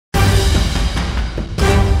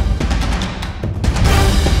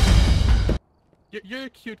You're a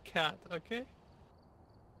cute cat, okay?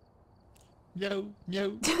 Meow,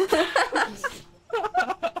 meow.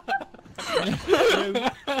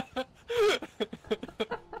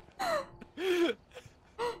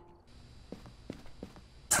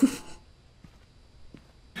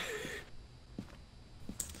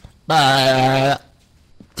 Bah.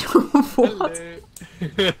 Hello.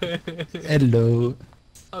 Hello.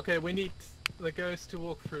 Okay, we need the ghost to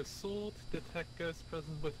walk through salt, detect ghosts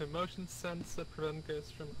present with a motion sensor, prevent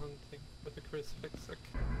ghosts from hunting with a crucifix.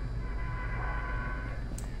 Okay.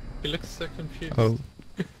 He looks so confused. Oh.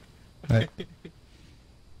 Ouais.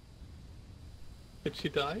 Did she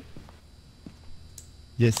die?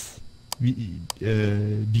 Yes.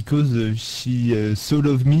 Because she so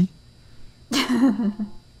love me.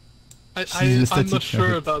 I'm not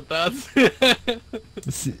sure about that.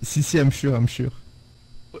 Si, I'm sure.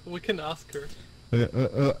 We can ask her.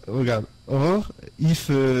 Regarde. Or,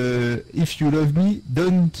 if you love me,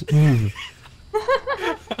 don't move.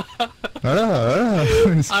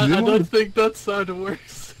 Voilà. I don't think that's how it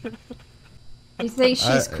works. You think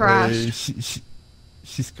she's crashed?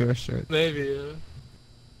 She's crashed, right? Maybe,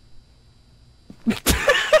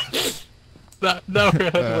 Now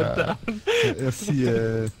her head went down.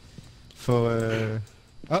 Merci for...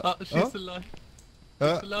 She's alive.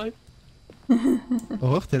 She's alive.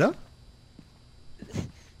 Aurore, t'es là?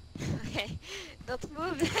 Okay, don't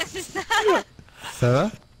move. Ça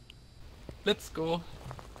va? Let's go.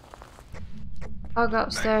 I'll go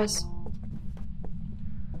upstairs.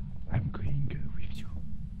 I'm going with you.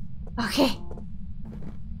 Okay.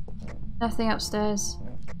 Nothing upstairs.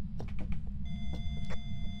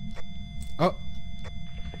 Oh!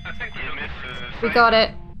 I think we missed We got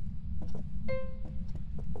it.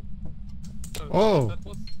 Oh! That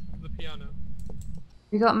was the piano.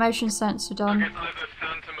 We got motion sensor done. Okay, it's either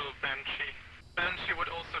Phantom or Banshee. Banshee would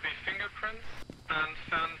also be fingerprints, and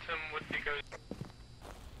Phantom would be ghost.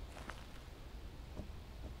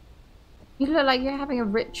 You look like you're having a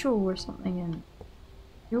ritual or something and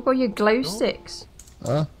you've got your glow sticks.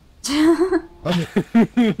 Ah!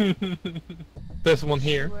 There's one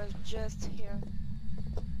here. She was just here.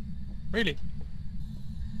 Really?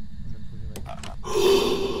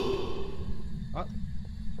 Ah.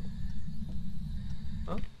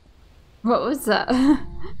 Huh? What was that?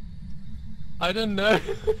 I don't know.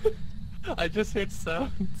 I just heard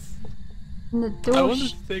sounds. And the I door. wanted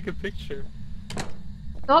to take a picture.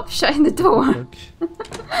 Stop shutting the door.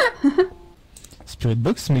 Spirit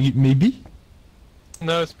box, maybe?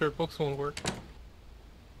 No, spirit box won't work.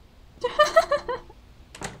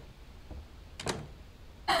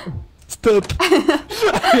 Stop!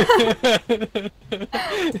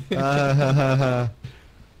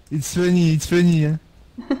 It's funny, huh?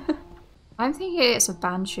 I'm thinking it's a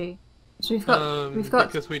banshee. So we've got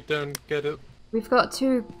because we don't get it. We've got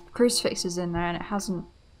 2 crucifixes in there and it hasn't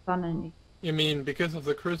done any. You mean because of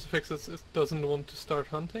the crucifixes it doesn't want to start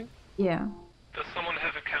hunting? Yeah. Does someone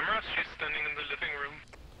have a camera? She's standing in the living room.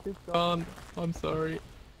 She's gone. I'm sorry.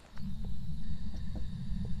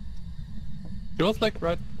 She was like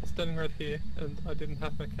standing right here and I didn't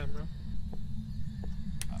have my camera.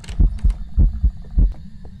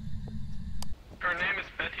 Her name is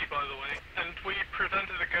Betty, by the way, and we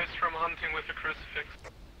prevented the ghost from hunting with a crucifix.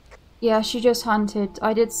 Yeah, she just hunted.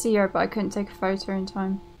 I did see her, but I couldn't take a photo in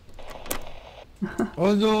time.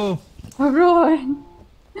 Oh no! Oh, Ron!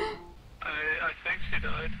 I think she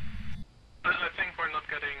died. I think we're not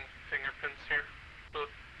getting fingerprints here, but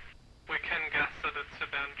we can guess that it's a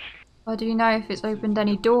banshee. Oh, do you know if it's opened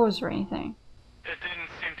any doors or anything? It didn't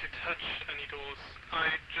seem to touch any doors. I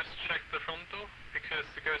just checked the front door because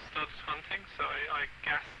the ghost started hunting, so I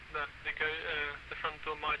guessed that the front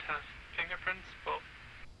door might have fingerprints, but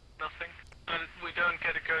nothing. And we don't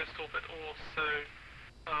get a ghost orb at all, so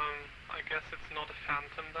I guess it's not a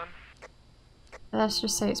phantom then. Let's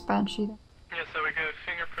just say it's banshee then. Yeah, so we go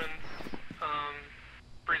fingerprints,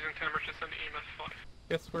 freezing temperatures, and EMF 5.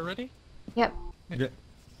 Yes, we're ready? Yep. Yeah.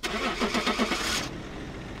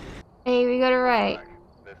 Hey, we got it right.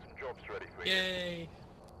 Yay!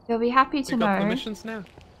 You'll be happy to We got the know missions now.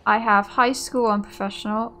 I have high school on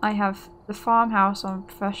professional, I have the farmhouse on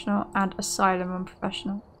professional, and asylum on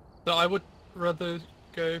professional. So I would rather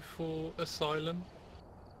go for asylum.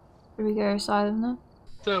 Should we go asylum then?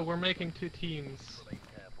 So we're making 2 teams.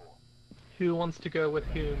 Who wants to go with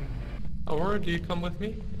whom? Aurora, do you come with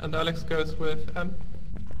me? And Alex goes with M.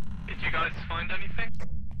 Did you guys find anything?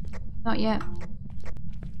 Not yet.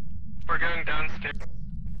 We're going downstairs.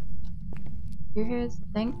 You hear the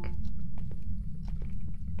think?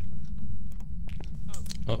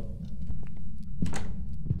 Oh.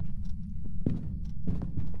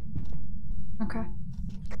 Okay.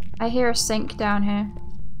 I hear a sink down here.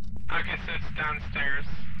 Okay, so it's downstairs.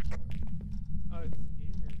 Oh, it's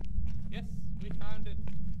here. Yes, we found it.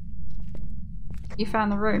 You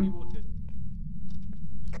found the Dirty room. water.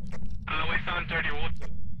 We found dirty water.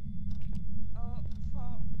 Oh, four.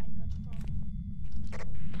 I got four.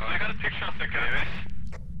 Oh, I got a picture of the ghost.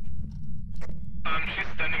 She's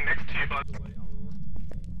standing next to you, by the way. Way, Aurora.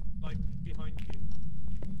 Like, behind you.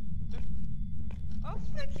 Oh,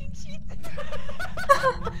 fucking shit!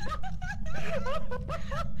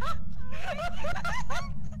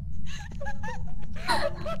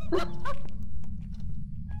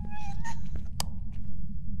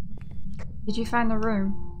 Did you find the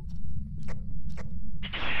room?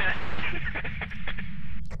 Yes.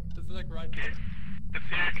 It's like right here. It's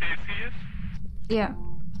here, Casey, yes? Yeah.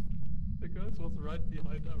 The ghost was right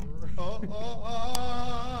behind Aurora.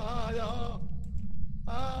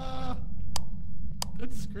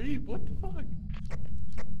 It screamed, what the fuck?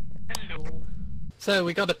 Hello. So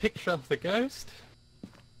we got a picture of the ghost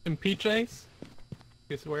in PJs.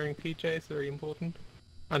 She's wearing PJs, very important.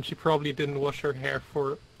 And she probably didn't wash her hair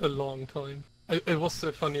for a long time. It was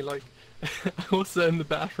so funny, like, I was in the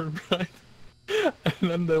bathroom, right? And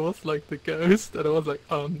then there was like the ghost, and I was like,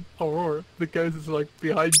 Aurora, the ghost is like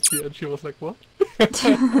behind you, and she was like, what?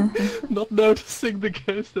 Not noticing the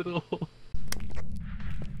ghost at all.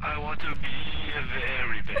 I want to be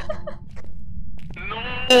very bad.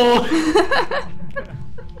 No!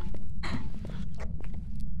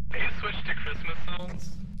 Can you switch to Christmas songs?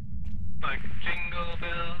 Like jingle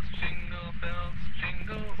bells,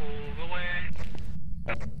 jingle all the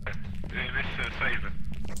way. This is Saven.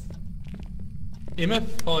 EMF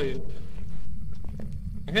 5.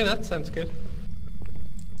 Okay, that sounds good.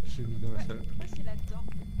 Je suis mis dans la salle. Pourquoi c'est là-dedans?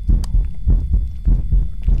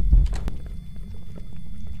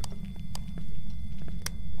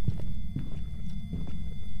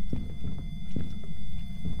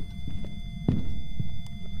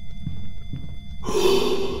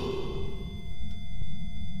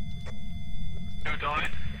 Who died?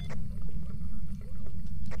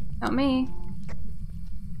 Not me.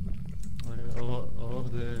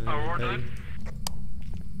 Aurora died?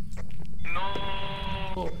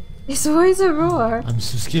 No! It's always a roar. I'm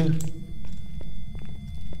so scared.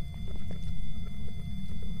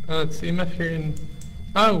 It's EMF here in...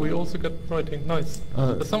 Oh, we also got writing, nice.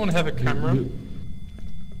 Does someone have a camera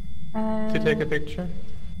to take a picture?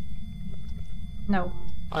 No.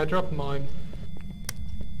 I dropped mine.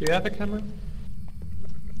 Do you have a camera?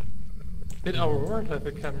 Did Aurora have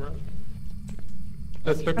a camera?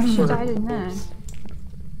 Let's look She for died in there. books.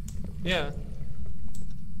 Yeah.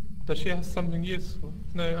 Does she have something useful?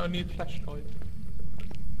 No, I need flashlight.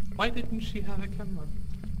 Why didn't she have a camera?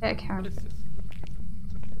 Get a What camera. is this?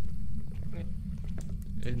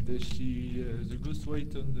 And she, the ghost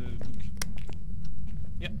write on the book.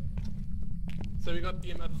 Yeah. So we got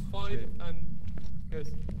EMF 5 Okay. and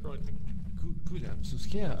ghost writing. Cool, cool, I'm so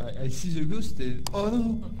scared. I see the ghost and... Oh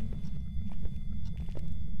no!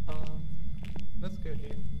 Let's go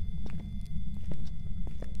here.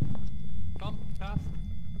 Come, fast.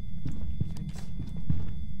 Thanks.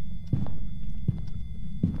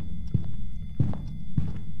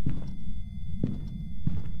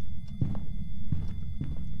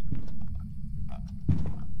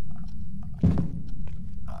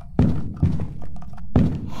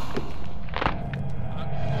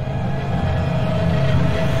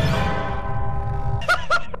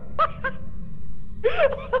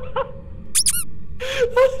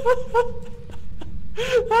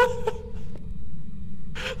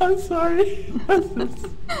 I'm sorry.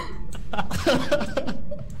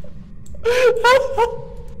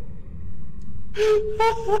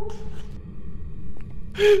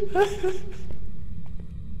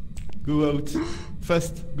 Go out.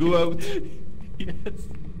 Fast, go out. Yes.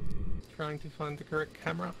 Trying to find the correct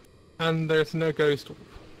camera. And there's no ghost.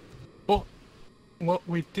 But what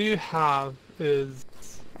we do have is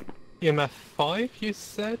EMF 5, you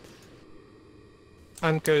said?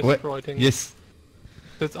 And ghost What? writing. Yes.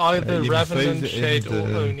 So it's either EMF Revenant, 5 Shade,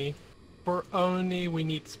 and, or Oni. For Oni we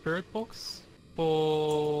need Spirit Box.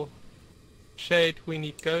 For Shade we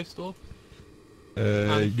need Ghost Orb.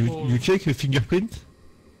 You check a fingerprint?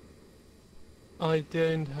 I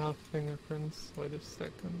don't have fingerprints. Wait a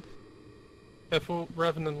second. Yeah, for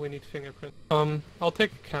Revenant we need fingerprint. I'll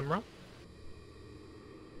take a camera.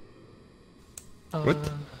 What?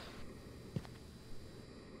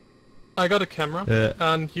 I got a camera,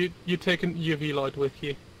 and you take an UV light with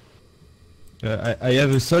you. I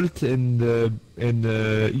have a salt and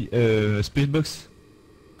spirit box.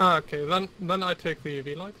 Ah, okay, then I take the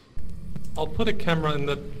UV light. I'll put a camera in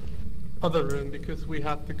the other room because we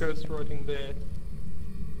had the ghost riding there,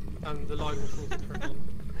 and the light was also turned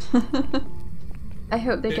on. I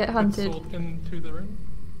hope they get hunted. Sold into the room.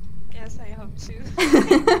 Yes, I hope too.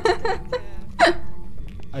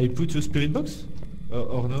 I put a spirit box?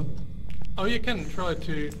 Or no? Oh, you can try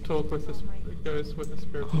to talk with the ghost with the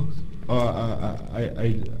spirit box. Oh, I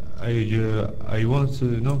want...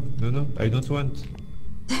 no, I don't want.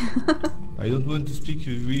 I don't want to speak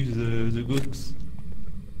with the ghosts.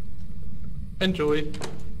 Enjoy.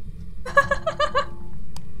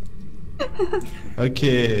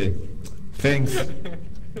 Okay, thanks.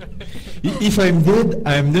 If I'm dead,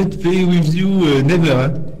 I'm not playing with you, never. Huh?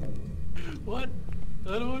 What?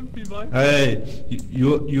 That won't be my fault. Hey,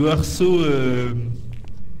 you are so...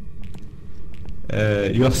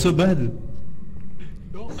 you are so bad.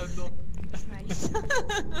 No, I'm not. Nice.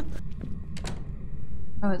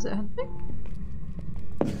 Oh, is it hunting?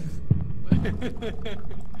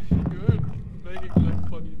 You were making like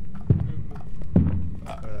funny movements.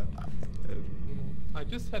 I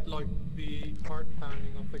just had like the heart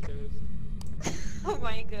pounding of the ghost. Oh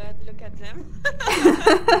my god, look at them.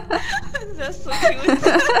 They're so cute.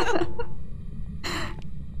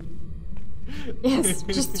 Yes,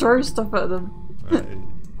 just throw stuff at them.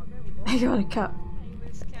 I got a cut. I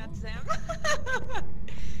will scare them.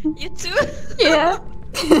 You too? Yeah.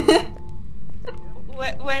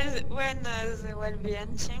 When they will be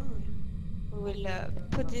hunting, we will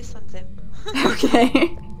put this on them.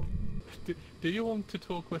 Okay. Do you want to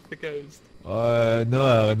talk with the ghost?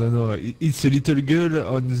 No. It's a little girl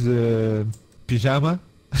on the pyjama.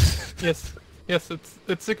 Yes,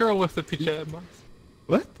 it's a girl with the pajamas.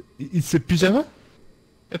 What? It's a pyjama?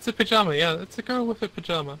 It's a pajama, yeah, it's a girl with a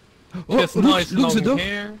pajama. She Oh, has look, nice look, long the door.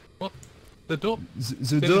 hair. What? The door? The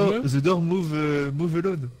Did it door, move? the door move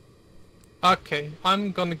alone. Okay,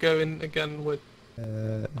 I'm gonna go in again with...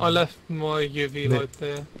 I left my UV Le- light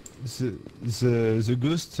there. The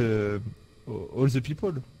ghost, all the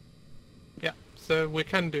people. Yeah, so we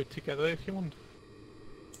can do it together if you want.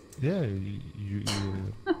 Yeah, you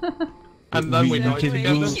And then we we die can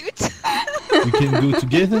together. go. Cute. We can go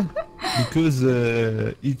together because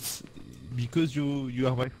it's because you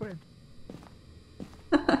are my friend.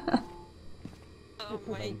 Oh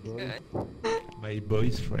my god. My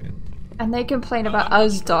boy's friend. And they complain about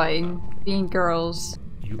us dying, being girls.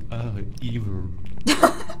 You are evil.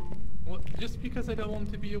 What? Just because I don't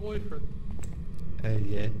want to be your boyfriend?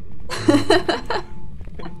 Yeah.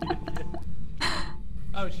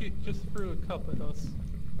 Oh, she just threw a cup at us.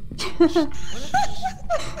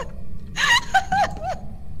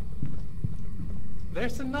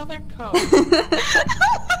 There's another cup. Where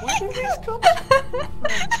did these cups come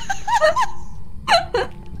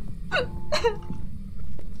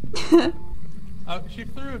from? Oh, she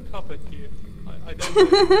threw a cup at you. I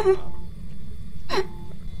don't know.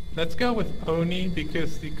 Let's go with Oni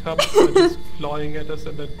because the cups are just flying at us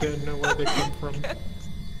and I don't know where they come from.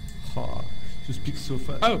 Ha, you speak so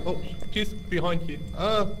fast. Oh, she's behind you.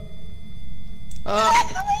 Oh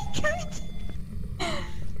my god.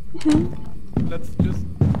 Let's just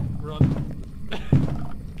run.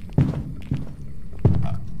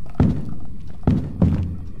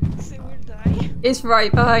 They will die. It's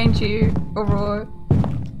right behind you, Aurora.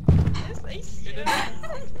 Yes, I see them.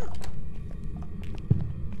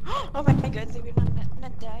 Oh my god, they will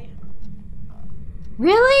not die.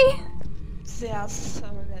 Really? They are so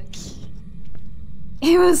lucky.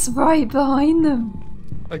 It was right behind them.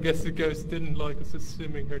 I guess the ghost didn't like us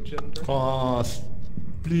assuming her gender. Oh,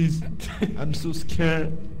 please. I'm so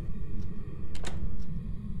scared.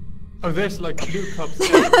 Oh, there's like blue cups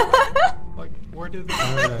there. Like, where did they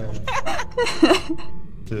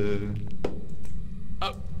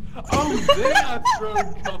Oh, they are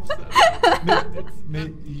throwing cups at us. Mais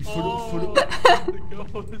il follow, Oh, follow, the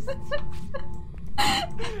ghost.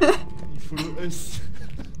 il follow us.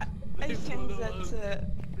 I They think follow that us.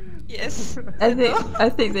 yes. I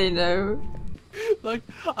think they know. Like,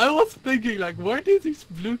 I was thinking, like, where did these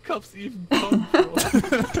blue cups even come from?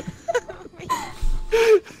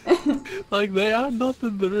 Like, they are not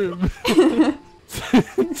in the room.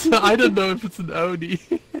 So I don't know if it's an Oni.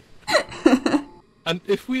 And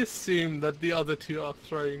if we assume that the other two are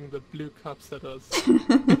throwing the blue cups at us,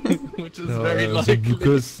 which is very likely.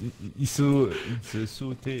 Because it's so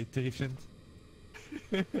terrifying.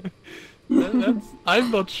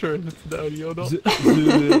 I'm not sure if it's an Oni or not.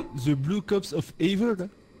 The blue cups of evil.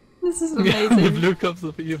 This is Yeah, the amazing. blue cups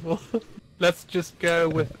of evil. Let's just go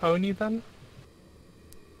with Oni then.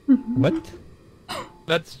 What?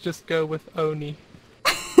 Let's just go with Oni.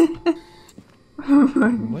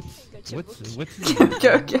 What? What is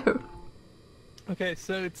Go, go. Okay,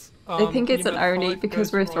 so it's. I think it's you an met only 5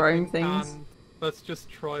 because ghost we're throwing writing, things. and let's just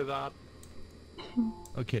try that.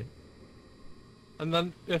 Okay. And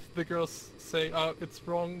then if the girls say, oh, it's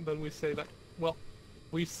wrong, then we say like, well,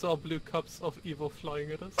 we saw blue cups of evil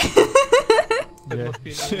flying at us. It Yeah. must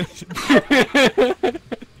be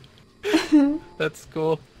an That's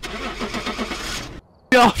cool.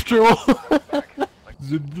 After all,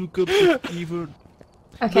 The blue cup of evil.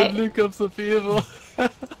 the Okay, blue cups of evil.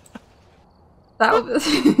 that was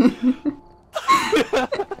Oh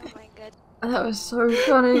my god. that was so The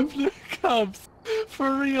funny. blue cups,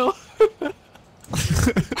 for real.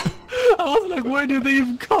 I was like, where do they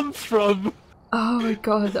even come from? Oh my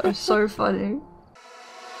god, that was so funny.